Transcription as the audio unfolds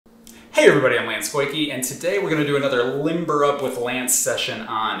Hey everybody, I'm Lance Goyke, and today we're going to do another Limber Up with Lance session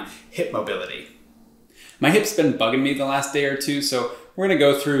on hip mobility. My hip's been bugging me the last day or two, so we're going to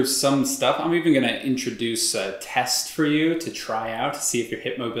go through some stuff. I'm even going to introduce a test for you to try out to see if your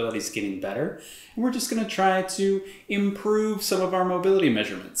hip mobility is getting better. And we're just going to try to improve some of our mobility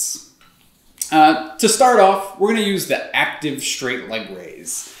measurements. To start off, we're going to use the active straight leg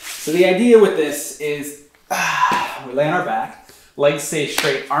raise. So the idea with this is we lay on our back. Legs stay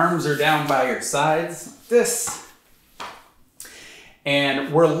straight, arms are down by your sides, like this.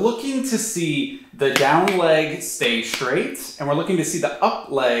 And we're looking to see the down leg stay straight, and we're looking to see the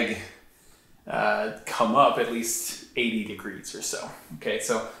up leg come up at least 80 degrees or so. Okay,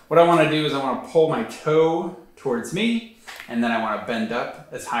 so what I want to do is I want to pull my toe towards me, and then I want to bend up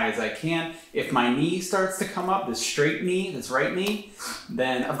as high as I can. If my knee starts to come up, this straight knee, this right knee,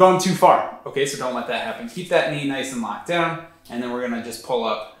 then I've gone too far. Okay, so don't let that happen. Keep that knee nice and locked down. And then we're gonna just pull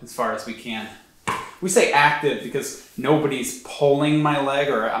up as far as we can. We say active because nobody's pulling my leg,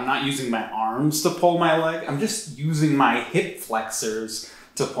 or I'm not using my arms to pull my leg. I'm just using my hip flexors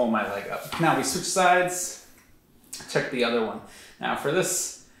to pull my leg up. Now we switch sides, check the other one. Now for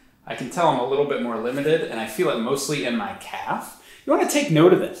this, I can tell I'm a little bit more limited, and I feel it mostly in my calf. You wanna take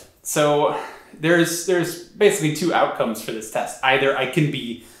note of it. So there's basically two outcomes for this test. Either I can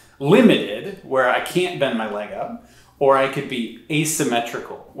be limited, where I can't bend my leg up, or I could be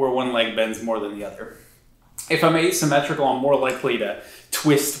asymmetrical, where one leg bends more than the other. If I'm asymmetrical, I'm more likely to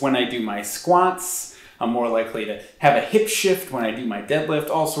twist when I do my squats. I'm more likely to have a hip shift when I do my deadlift,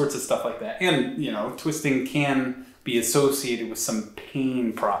 all sorts of stuff like that. And, you know, twisting can be associated with some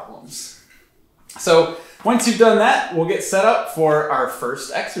pain problems. So once you've done that, we'll get set up for our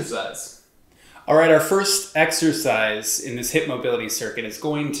first exercise. All right, our first exercise in this hip mobility circuit is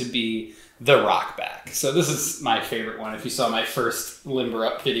going to be the rockback. So this is my favorite one. If you saw my first Limber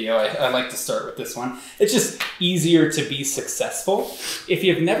Up video, I like to start with this one. It's just easier to be successful. If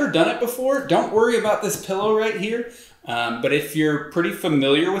you've never done it before, don't worry about this pillow right here. But if you're pretty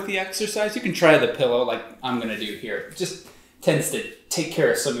familiar with the exercise, you can try the pillow like I'm gonna do here. It just tends to take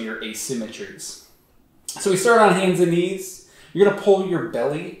care of some of your asymmetries. So we start on hands and knees. You're gonna pull your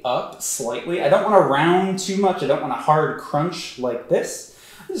belly up slightly. I don't wanna round too much. I don't want a hard crunch like this.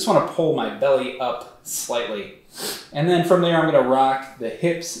 I just want to pull my belly up slightly. And then from there, I'm going to rock the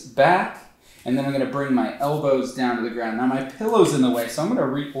hips back, and then I'm going to bring my elbows down to the ground. Now my pillow's in the way, so I'm going to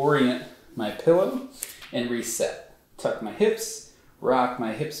reorient my pillow and reset. Tuck my hips, rock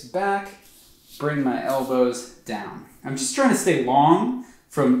my hips back, bring my elbows down. I'm just trying to stay long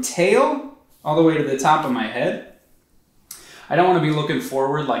from tail all the way to the top of my head. I don't want to be looking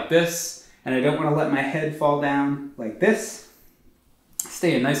forward like this, and I don't want to let my head fall down like this.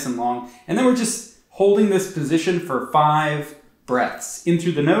 Staying nice and long. And then we're just holding this position for 5 breaths. In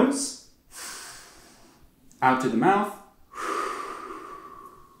through the nose, out through the mouth,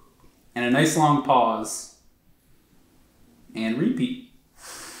 and a nice long pause. And repeat.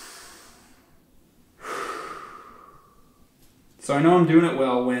 So I know I'm doing it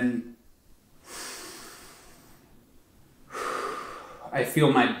well when I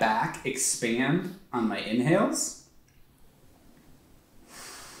feel my back expand on my inhales.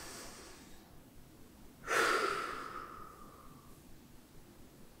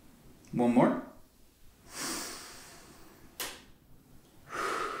 One more.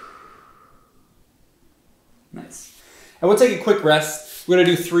 Nice. And we'll take a quick rest. We're going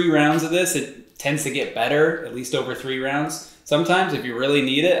to do 3 rounds of this. It tends to get better, at least over 3 rounds. Sometimes, if you really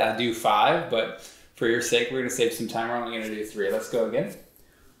need it, I do 5, but for your sake, we're going to save some time. We're only going to do 3. Let's go again.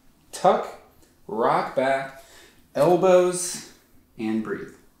 Tuck, rock back, elbows, and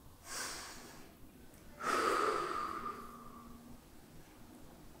breathe.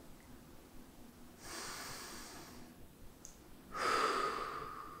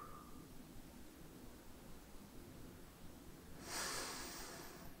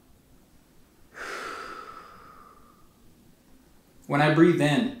 When I breathe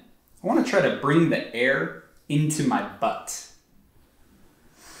in, I want to try to bring the air into my butt.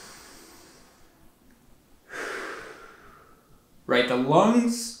 Right, the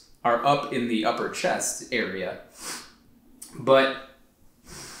lungs are up in the upper chest area, but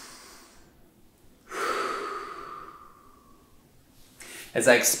as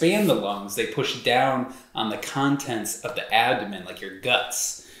I expand the lungs, they push down on the contents of the abdomen, like your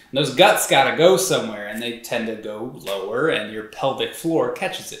guts. And those guts gotta go somewhere, and they tend to go lower, and your pelvic floor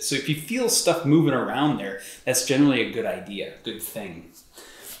catches it. So if you feel stuff moving around there, that's generally a good idea, good thing.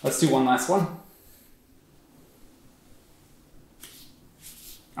 Let's do one last one.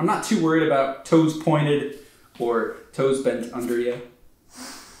 I'm not too worried about toes pointed or toes bent under you.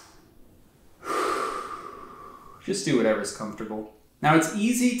 Just do whatever's comfortable. Now it's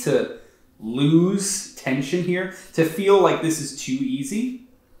easy to lose tension here, to feel like this is too easy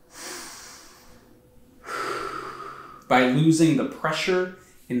by losing the pressure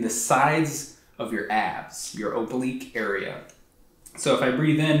in the sides of your abs, your oblique area. So if I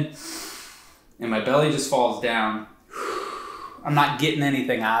breathe in and my belly just falls down, I'm not getting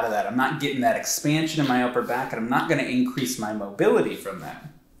anything out of that. I'm not getting that expansion in my upper back, and I'm not going to increase my mobility from that.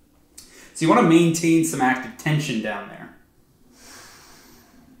 So you want to maintain some active tension down there.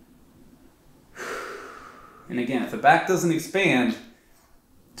 And again, if the back doesn't expand,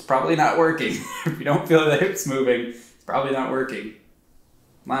 it's probably not working. If you don't feel the hips moving, it's probably not working.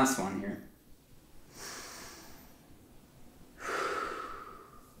 Last one here.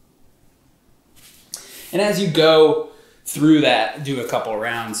 And as you go through that, do a couple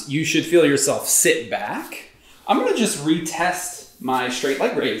rounds, you should feel yourself sit back. I'm going to just retest my straight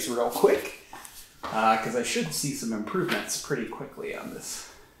leg raise real quick because I should see some improvements pretty quickly on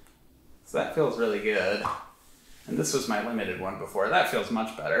this. So that feels really good. And this was my limited one before. That feels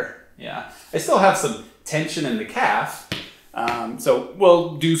much better. Yeah. I still have some tension in the calf. So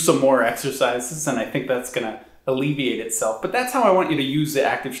we'll do some more exercises, and I think that's going to alleviate itself. But that's how I want you to use the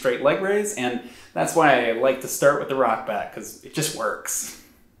active straight leg raise, and that's why I like to start with the rock back, because it just works.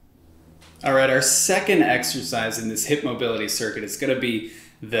 All right, our second exercise in this hip mobility circuit is going to be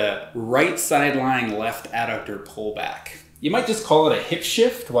the right side lying left adductor pullback. You might just call it a hip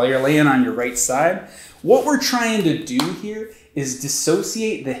shift while you're laying on your right side. What we're trying to do here is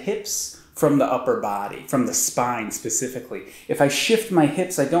dissociate the hips from the upper body, from the spine specifically. If I shift my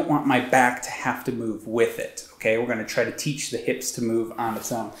hips, I don't want my back to have to move with it. Okay, we're going to try to teach the hips to move on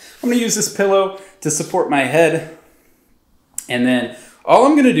its own. I'm going to use this pillow to support my head. And then all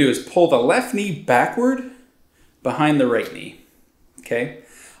I'm going to do is pull the left knee backward behind the right knee. Okay,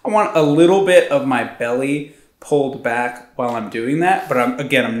 I want a little bit of my belly pulled back while I'm doing that. But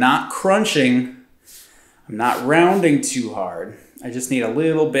I'm not crunching. I'm not rounding too hard. I just need a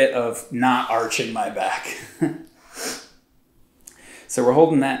little bit of not arching my back. So we're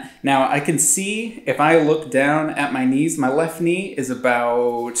holding that. Now I can see if I look down at my knees, my left knee is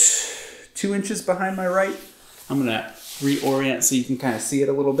about 2 inches behind my right. I'm gonna reorient so you can kind of see it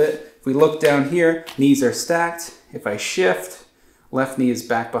a little bit. If we look down here, knees are stacked. If I shift, left knee is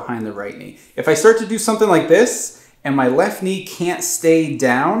back behind the right knee. If I start to do something like this and my left knee can't stay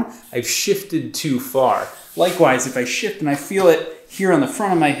down, I've shifted too far. Likewise, if I shift and I feel it here on the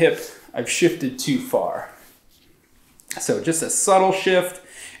front of my hip, I've shifted too far. So just a subtle shift,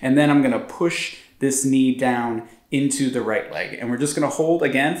 and then I'm going to push this knee down into the right leg. And we're just going to hold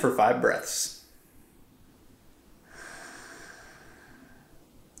again for 5 breaths.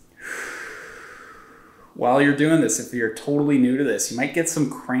 While you're doing this, if you're totally new to this, you might get some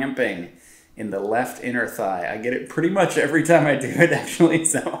cramping in the left inner thigh. I get it pretty much every time I do it, actually,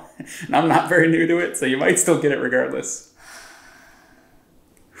 so, and I'm not very new to it, so you might still get it regardless.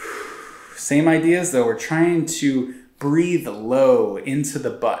 Same ideas though, we're trying to breathe low into the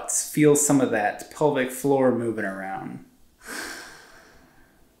butts. Feel some of that pelvic floor moving around.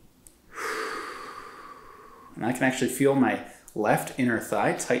 And I can actually feel my left inner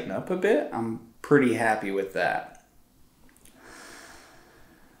thigh tighten up a bit. I'm pretty happy with that.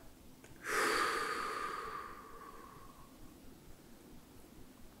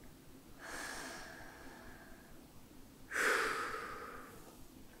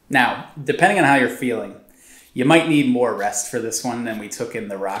 Now, depending on how you're feeling, you might need more rest for this one than we took in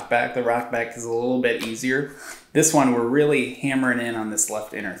the rock back. The rock back is a little bit easier. This one, we're really hammering in on this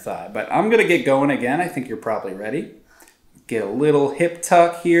left inner thigh. But I'm going to get going again. I think you're probably ready. Get a little hip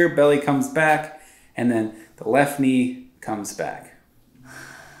tuck here. Belly comes back. And then the left knee comes back.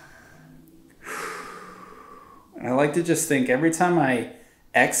 And I like to just think every time I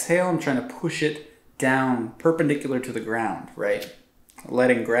exhale, I'm trying to push it down perpendicular to the ground, right?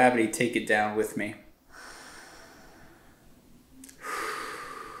 Letting gravity take it down with me.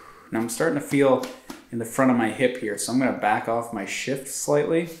 Now I'm starting to feel in the front of my hip here, so I'm going to back off my shift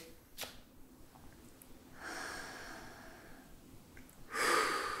slightly.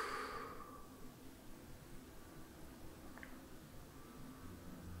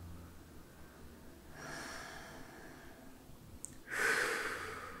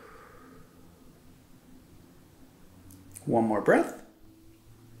 One more breath.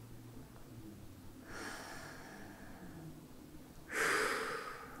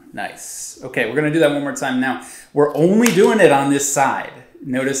 Nice. Okay, we're going to do that one more time now. We're only doing it on this side.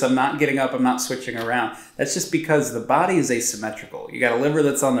 Notice I'm not getting up, I'm not switching around. That's just because the body is asymmetrical. You got a liver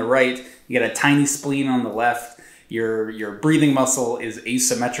that's on the right, you got a tiny spleen on the left. your breathing muscle is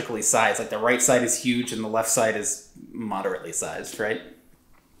asymmetrically sized. Like the right side is huge and the left side is moderately sized, right?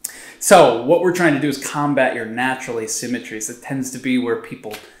 So what we're trying to do is combat your natural asymmetries. It tends to be where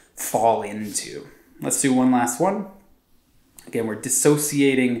people fall into. Let's do one last one. Again, we're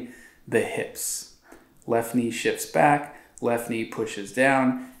dissociating the hips. Left knee shifts back, left knee pushes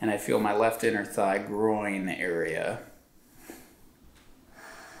down, and I feel my left inner thigh groin area.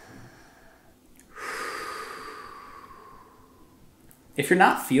 If you're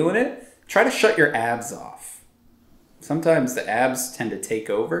not feeling it, try to shut your abs off. Sometimes the abs tend to take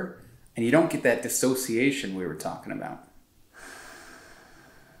over, and you don't get that dissociation we were talking about.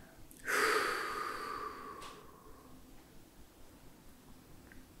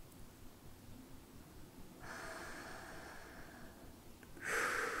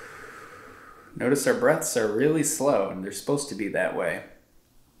 Notice our breaths are really slow, and they're supposed to be that way.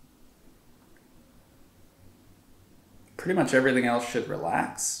 Pretty much everything else should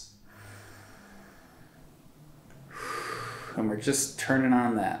relax. And we're just turning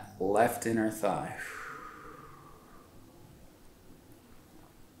on that left inner thigh.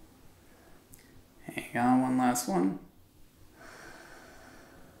 Hang on, one last one.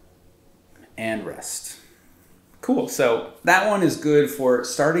 And rest. Cool, so that one is good for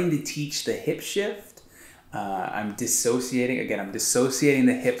starting to teach the hip shift. I'm dissociating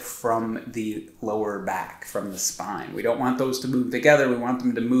the hip from the lower back, from the spine. We don't want those to move together, we want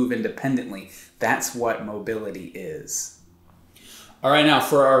them to move independently. That's what mobility is. All right, now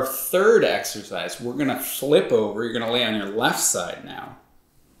for our third exercise, we're gonna flip over. You're gonna lay on your left side now.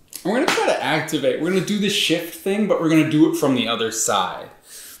 And we're gonna try to activate, we're gonna do the shift thing, but we're gonna do it from the other side.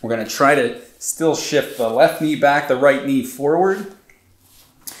 We're gonna try to still shift the left knee back, the right knee forward.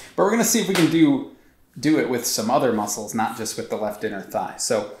 But we're gonna see if we can do it with some other muscles, not just with the left inner thigh.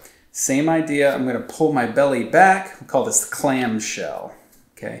 So same idea, I'm gonna pull my belly back. We call this the clamshell,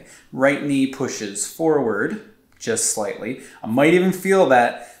 okay? Right knee pushes forward just slightly. I might even feel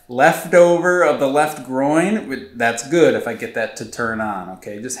that leftover of the left groin. That's good if I get that to turn on,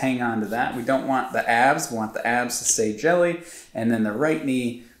 okay? Just hang on to that. We don't want the abs, we want the abs to stay jelly, and then the right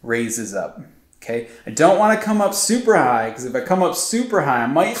knee raises up, okay? I don't want to come up super high, because if I come up super high, I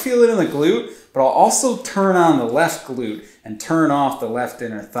might feel it in the glute, but I'll also turn on the left glute and turn off the left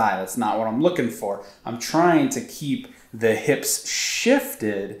inner thigh. That's not what I'm looking for. I'm trying to keep the hips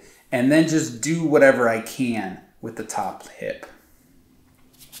shifted and then just do whatever I can with the top hip.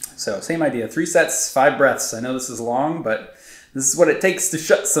 So same idea, 3 sets, 5 breaths. I know this is long, but this is what it takes to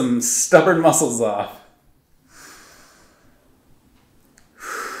shut some stubborn muscles off.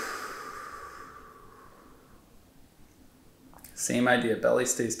 Same idea, belly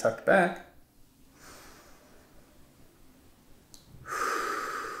stays tucked back.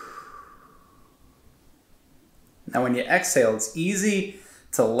 Now when you exhale, it's easy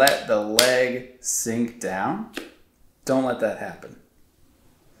to let the leg sink down. Don't let that happen.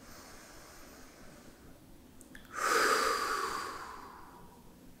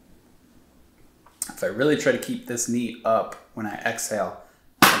 If I really try to keep this knee up when I exhale,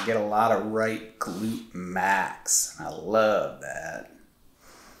 I get a lot of right glute max. I love that.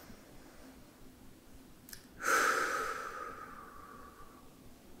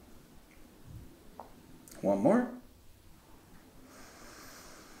 One more.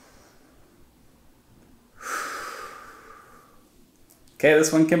 Okay,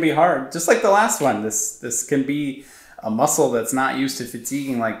 this one can be hard. Just like the last one, this can be a muscle that's not used to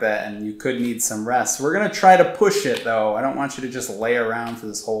fatiguing like that, and you could need some rest. We're gonna try to push it though. I don't want you to just lay around for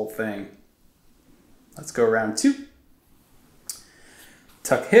this whole thing. Let's go round 2.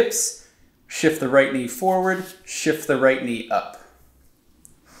 Tuck hips, shift the right knee forward, shift the right knee up.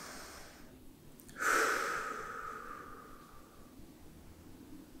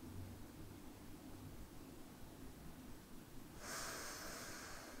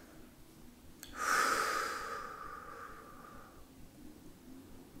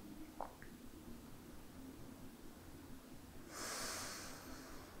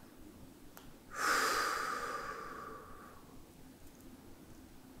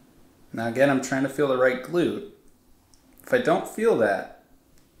 Now again, I'm trying to feel the right glute. If I don't feel that,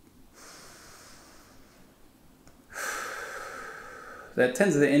 that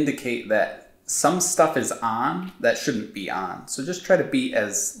tends to indicate that some stuff is on that shouldn't be on. So just try to be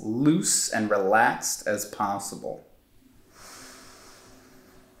as loose and relaxed as possible.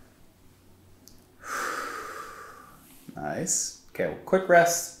 Nice. Okay, well, quick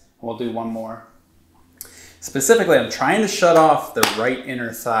rest. We'll do one more. Specifically, I'm trying to shut off the right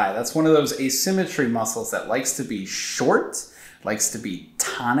inner thigh. That's one of those asymmetry muscles that likes to be short, likes to be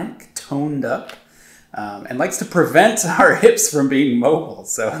tonic, toned up. and likes to prevent our hips from being mobile.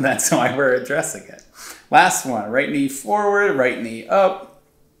 So that's why we're addressing it. Last one, right knee forward, right knee up,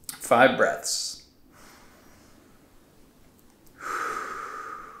 5 breaths.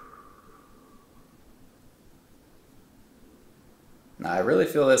 Now I really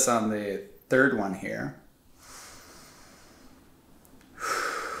feel this on the third one here.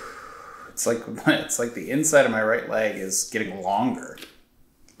 It's like the inside of my right leg is getting longer,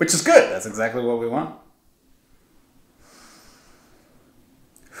 which is good. That's exactly what we want.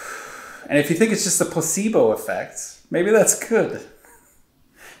 And if you think it's just a placebo effect, maybe that's good.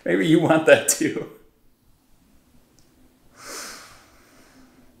 Maybe you want that too.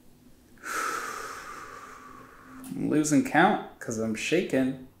 I'm losing count because I'm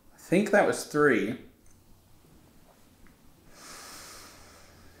shaking. I think that was 3.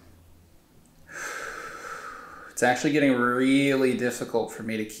 It's actually getting really difficult for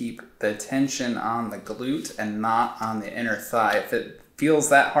me to keep the tension on the glute and not on the inner thigh. If it feels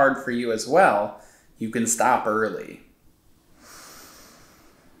that hard for you as well, you can stop early.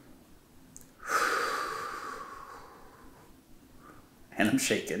 And I'm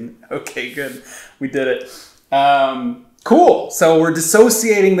shaking. Okay, good. We did it. Cool. So we're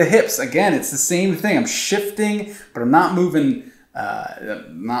dissociating the hips. Again, it's the same thing. I'm shifting, but I'm not moving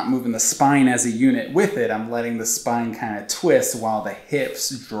the spine as a unit with it. I'm letting the spine kind of twist while the hips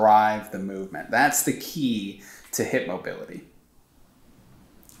drive the movement. That's the key to hip mobility.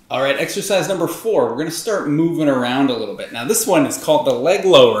 All right, exercise number 4. We're going to start moving around a little bit. Now this one is called the leg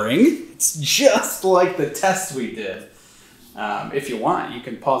lowering. It's just like the test we did. If you want, you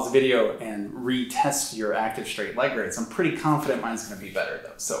can pause the video and retest your active straight leg raise. I'm pretty confident mine's going to be better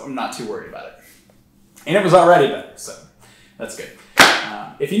though, so I'm not too worried about it. And it was already better, so that's good.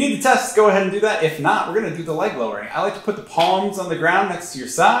 If you need to test, go ahead and do that. If not, we're going to do the leg lowering. I like to put the palms on the ground next to your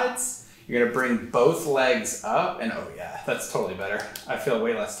sides. You're going to bring both legs up, and oh yeah, that's totally better. I feel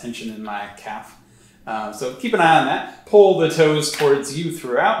way less tension in my calf. So keep an eye on that. Pull the toes towards you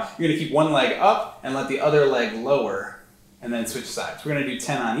throughout. You're going to keep one leg up and let the other leg lower, and then switch sides. We're going to do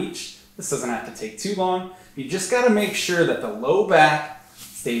 10 on each. This doesn't have to take too long. You just got to make sure that the low back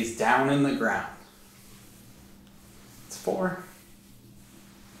stays down in the ground. It's 4,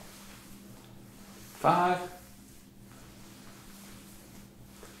 5,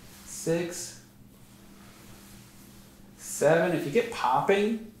 6, 7. If you get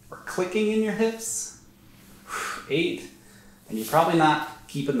popping or clicking in your hips, 8. And you're probably not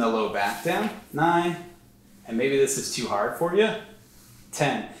keeping the low back down. 9. And maybe this is too hard for you.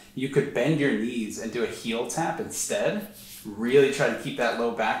 10. You could bend your knees and do a heel tap instead. Really try to keep that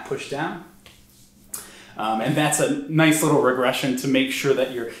low back pushed down. And that's a nice little regression to make sure that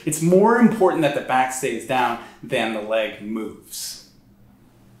it's more important that the back stays down than the leg moves.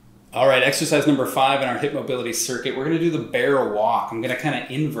 All right, exercise number 5 in our hip mobility circuit. We're going to do the bear walk. I'm going to kind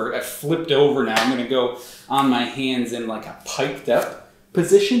of invert. I flipped over now. I'm going to go on my hands in like a piked up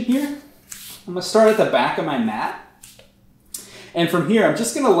position here. I'm going to start at the back of my mat. And from here, I'm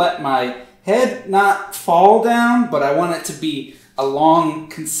just going to let my head not fall down, but I want it to be a long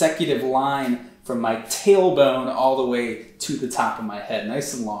consecutive line from my tailbone all the way to the top of my head.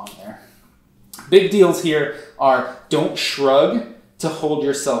 Nice and long there. Big deals here are don't shrug to hold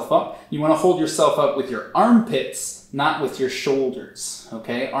yourself up. You want to hold yourself up with your armpits, not with your shoulders.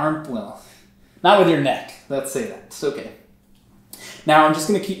 Okay? Not with your neck. Let's say that. It's okay. Now I'm just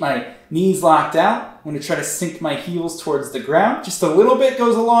going to keep my knees locked out. I'm going to try to sink my heels towards the ground. Just a little bit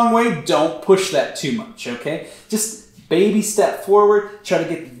goes a long way. Don't push that too much, okay? Just baby step forward. Try to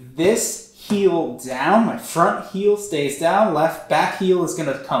get this heel down. My front heel stays down. Left back heel is going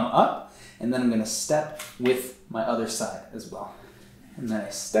to come up. And then I'm going to step with my other side as well. And then I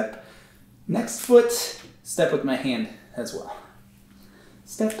step. Next foot, step with my hand as well.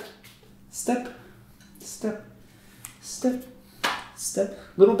 Step, step, step, step. Step.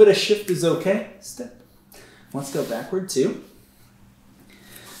 A little bit of shift is okay. Step. Let's go backward too.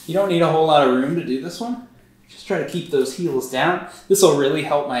 You don't need a whole lot of room to do this one. Just try to keep those heels down. This will really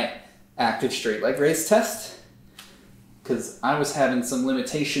help my active straight leg raise test because I was having some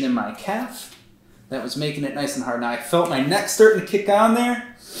limitation in my calf that was making it nice and hard. Now I felt my neck starting to kick on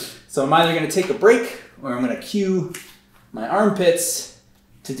there. So I'm either going to take a break or I'm going to cue my armpits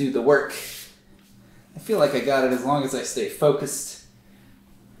to do the work. I feel like I got it as long as I stay focused.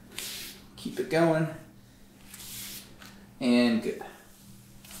 Keep it going. And good.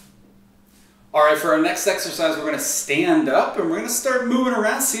 All right, for our next exercise, we're going to stand up and we're going to start moving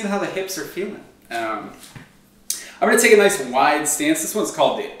around, seeing how the hips are feeling. I'm going to take a nice wide stance. This one's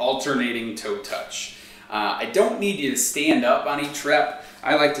called the alternating toe touch. I don't need you to stand up on each rep.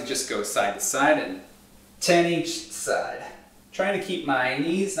 I like to just go side to side and 10 each side. Trying to keep my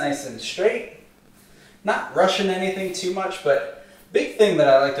knees nice and straight. Not rushing anything too much, but big thing that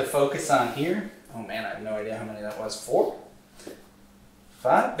I like to focus on here. Oh man, I have no idea how many that was. 4,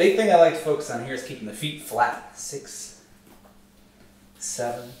 5. Big thing I like to focus on here is keeping the feet flat. 6,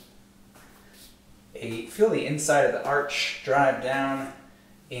 7, 8. Feel the inside of the arch drive down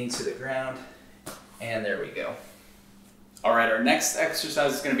into the ground. And there we go. All right, our next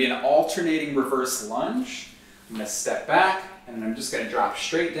exercise is going to be an alternating reverse lunge. I'm going to step back, and then I'm just going to drop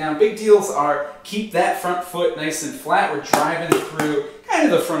straight down. Big deals are keep that front foot nice and flat. We're driving through kind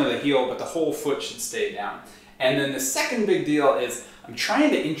of the front of the heel, but the whole foot should stay down. And then the second big deal is I'm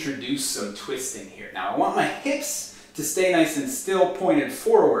trying to introduce some twisting here. Now, I want my hips to stay nice and still pointed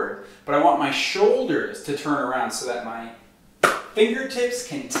forward, but I want my shoulders to turn around so that my fingertips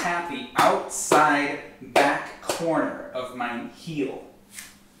can tap the outside back corner of my heel.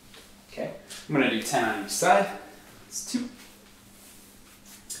 Okay, I'm going to do 10 on each side. It's 2,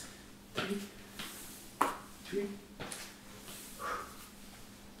 3.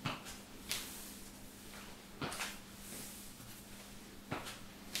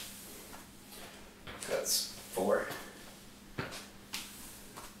 That's 4,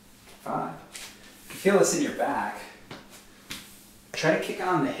 5. You feel this in your back. Try to kick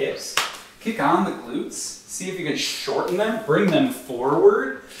on the hips, kick on the glutes, see if you can shorten them, bring them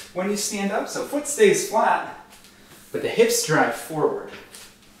forward when you stand up. So foot stays flat, but the hips drive forward.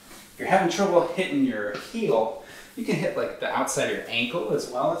 If you're having trouble hitting your heel, you can hit like the outside of your ankle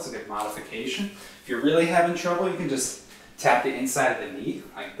as well. That's a good modification. If you're really having trouble, you can just tap the inside of the knee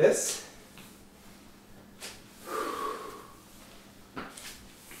like this.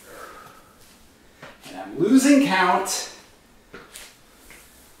 And I'm losing count.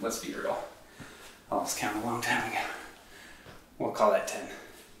 Let's be real. I lost count a long time ago. We'll call that 10.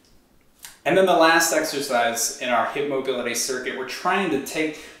 And then the last exercise in our hip mobility circuit, we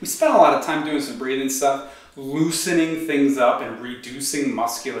spent a lot of time doing some breathing stuff, loosening things up and reducing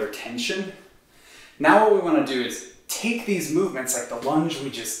muscular tension. Now what we want to do is take these movements like the lunge we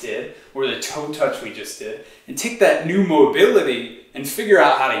just did, or the toe touch we just did, and take that new mobility and figure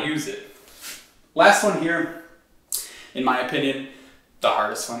out how to use it. Last one here, in my opinion, the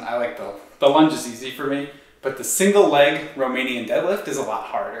hardest one. I like the lunge is easy for me, but the single leg Romanian deadlift is a lot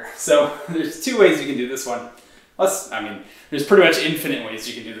harder. So there's 2 ways you can do this one. There's pretty much infinite ways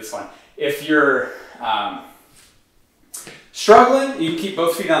you can do this one. If you're struggling, you can keep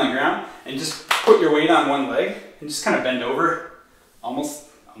both feet on the ground and just put your weight on one leg and just kind of bend over almost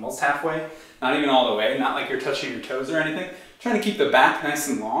halfway, not even all the way, not like you're touching your toes or anything. Trying to keep the back nice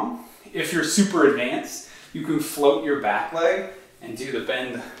and long. If you're super advanced, you can float your back leg and do the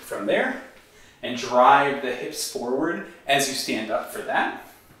bend from there and drive the hips forward as you stand up for that.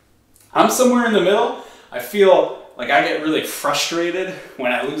 I'm somewhere in the middle. I feel like I get really frustrated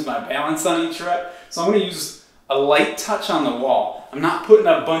when I lose my balance on each rep. So I'm going to use a light touch on the wall. I'm not putting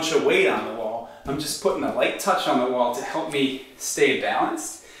a bunch of weight on the wall. I'm just putting a light touch on the wall to help me stay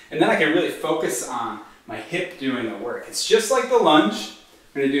balanced. And then I can really focus on my hip doing the work. It's just like the lunge.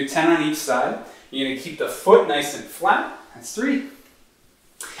 I'm going to do 10 on each side. You're going to keep the foot nice and flat. That's 3.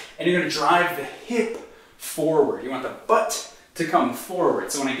 And you're going to drive the hip forward. You want the butt to come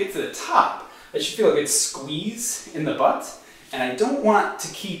forward. So when I get to the top, I should feel a good squeeze in the butt. And I don't want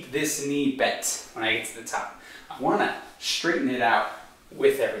to keep this knee bent when I get to the top. I want to straighten it out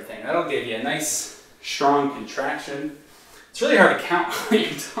with everything. That'll give you a nice, strong contraction. It's really hard to count while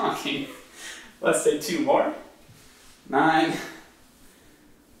you're talking. Let's say 2 more. 9.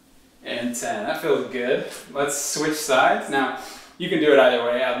 And 10. That feels good. Let's switch sides. Now, you can do it either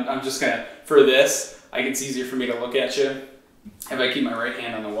way. I'm just going to, for this, it's easier for me to look at you if I keep my right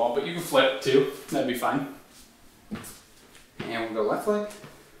hand on the wall, but you can flip too. That'd be fine. And we'll go left leg.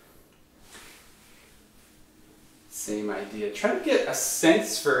 Same idea. Try to get a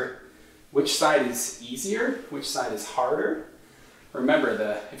sense for which side is easier, which side is harder.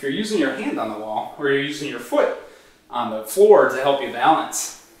 Remember, if you're using your hand on the wall or you're using your foot on the floor to help you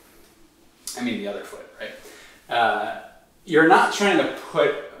balance, the other foot, right? You're not trying to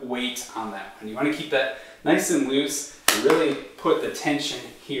put weight on that one. You want to keep that nice and loose and really put the tension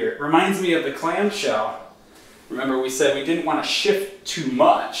here. It reminds me of the clamshell. Remember, we said we didn't want to shift too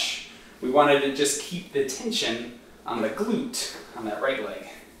much. We wanted to just keep the tension on the glute, on that right leg.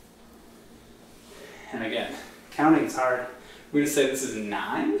 And again, counting is hard. We're going to say this is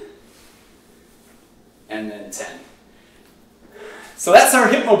 9 and then 10. So that's our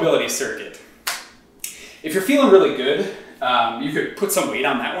hip mobility circuit. If you're feeling really good, you could put some weight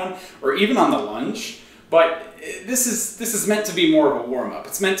on that one, or even on the lunge. But this is meant to be more of a warm-up.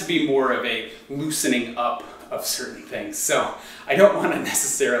 It's meant to be more of a loosening up of certain things. So I don't want to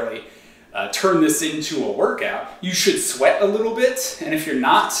necessarily turn this into a workout. You should sweat a little bit, and if you're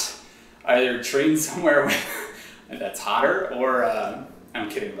not, either train somewhere that's hotter, or I'm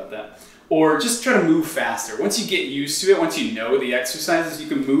kidding about that, or just try to move faster. Once you get used to it, once you know the exercises, you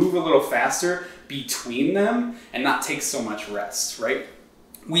can move a little faster between them and not take so much rest, right?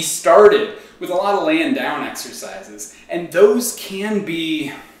 We started with a lot of laying down exercises, and those can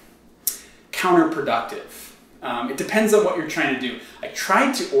be counterproductive. It depends on what you're trying to do. I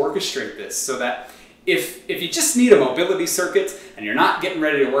tried to orchestrate this so that if you just need a mobility circuit and you're not getting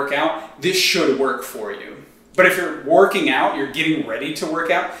ready to work out, this should work for you. But if you're working out, you're getting ready to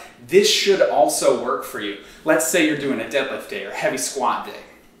work out, this should also work for you. Let's say you're doing a deadlift day or heavy squat day.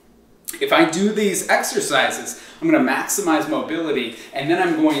 If I do these exercises, I'm going to maximize mobility, and then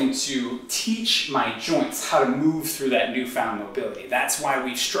I'm going to teach my joints how to move through that newfound mobility. That's why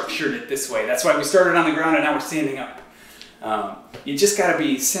we structured it this way. That's why we started on the ground and now we're standing up. You just got to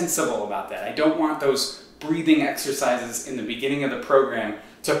be sensible about that. I don't want those breathing exercises in the beginning of the program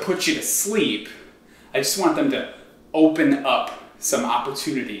to put you to sleep. I just want them to open up some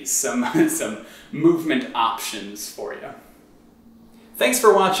opportunities, some movement options for you. Thanks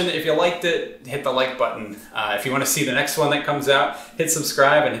for watching. If you liked it, hit the like button. If you want to see the next one that comes out, hit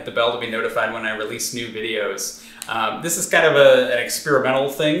subscribe and hit the bell to be notified when I release new videos. This is kind of an experimental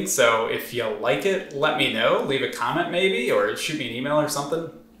thing, so if you like it, let me know. Leave a comment maybe, or shoot me an email or something.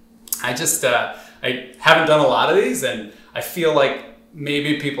 I haven't done a lot of these, and I feel like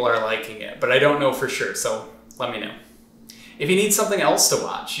maybe people are liking it, but I don't know for sure, so let me know. If you need something else to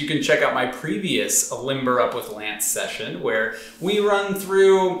watch, you can check out my previous Limber Up with Lance session, where we run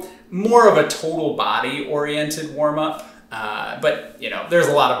through more of a total body oriented warm-up. But you know, there's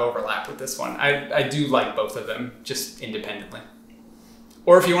a lot of overlap with this one. I do like both of them, just independently.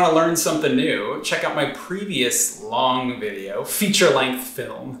 Or if you want to learn something new, check out my previous long video, feature-length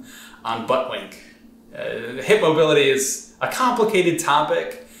film on butt wink. Hip mobility is a complicated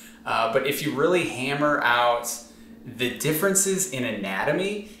topic, but if you really hammer out the differences in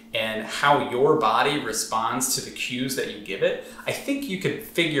anatomy and how your body responds to the cues that you give it, I think you could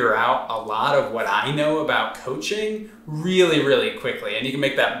figure out a lot of what I know about coaching really, really quickly. And you can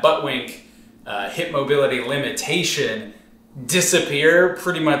make that butt wink hip mobility limitation disappear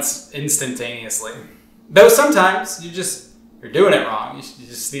pretty much instantaneously. Though sometimes you're doing it wrong. You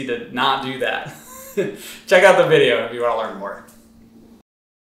just need to not do that. Check out the video if you want to learn more.